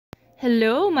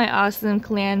Hello, my awesome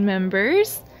clan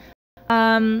members.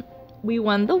 We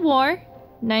won the war,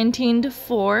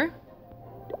 19-4.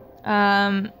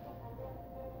 I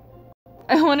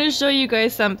want to show you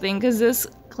guys something, because this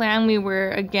clan we were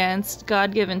against,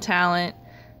 GodGivenTalent,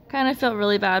 kind of felt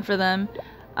really bad for them.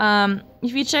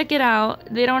 If you check it out,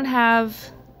 if they don't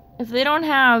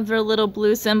have their little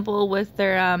blue symbol with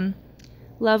their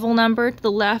level number to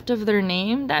the left of their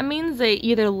name, that means they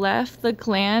either left the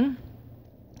clan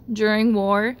during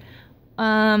war.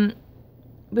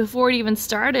 Before it even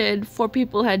started, 4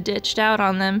 people had ditched out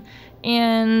on them,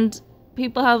 and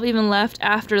people have even left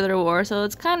after their war, so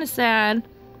it's kind of sad.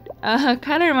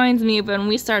 Kind of reminds me of when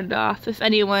we started off, if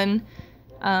anyone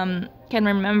can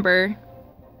remember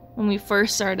when we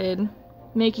first started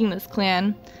making this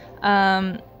clan.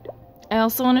 I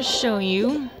also want to show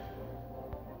you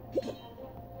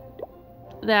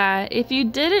that if you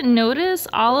didn't notice,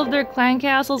 all of their clan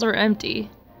castles are empty.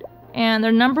 And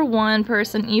their #1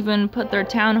 person even put their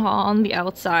town hall on the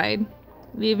outside,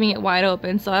 leaving it wide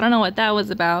open, so I don't know what that was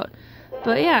about.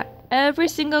 But yeah, every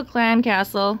single clan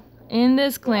castle in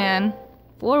this clan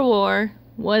for war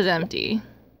was empty.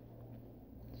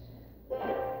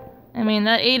 I mean,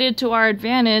 that aided to our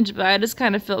advantage, but I just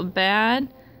kind of felt bad.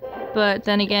 But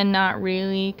then again, not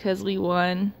really, because we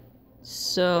won.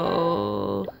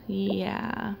 So,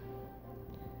 yeah.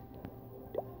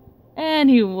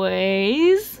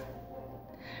 Anyways.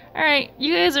 Alright,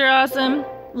 you guys are awesome.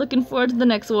 Looking forward to the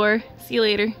next war. See you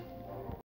later.